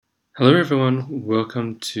Hello, everyone.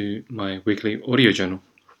 Welcome to my weekly audio journal.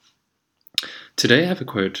 Today I have a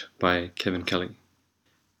quote by Kevin Kelly.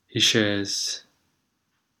 He shares,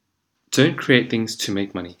 "Don't create things to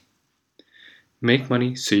make money. Make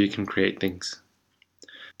money so you can create things.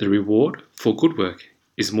 The reward for good work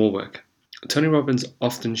is more work." Tony Robbins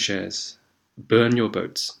often shares, "Burn your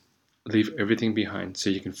boats. Leave everything behind so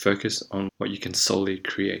you can focus on what you can solely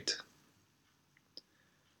create."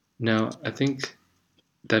 Now, I think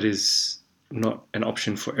that is not an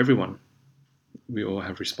option for everyone. We all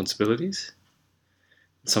have responsibilities.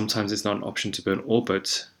 Sometimes it's not an option to burn all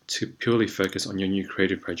boats to purely focus on your new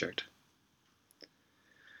creative project.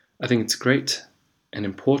 I think it's great and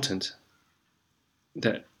important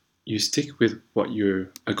that you stick with what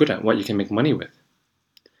you are good at, what you can make money with,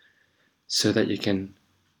 so that you can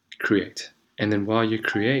create. And then while you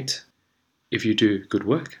create, if you do good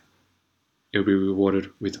work, you'll be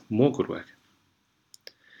rewarded with more good work.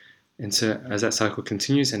 And so as that cycle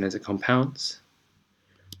continues and as it compounds,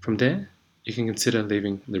 from there, you can consider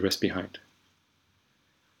leaving the rest behind.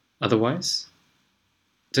 Otherwise,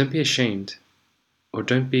 don't be ashamed or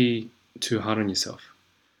don't be too hard on yourself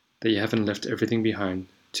that you haven't left everything behind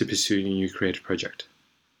to pursue your new creative project.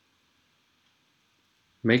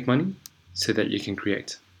 Make money so that you can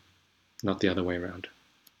create, not the other way around.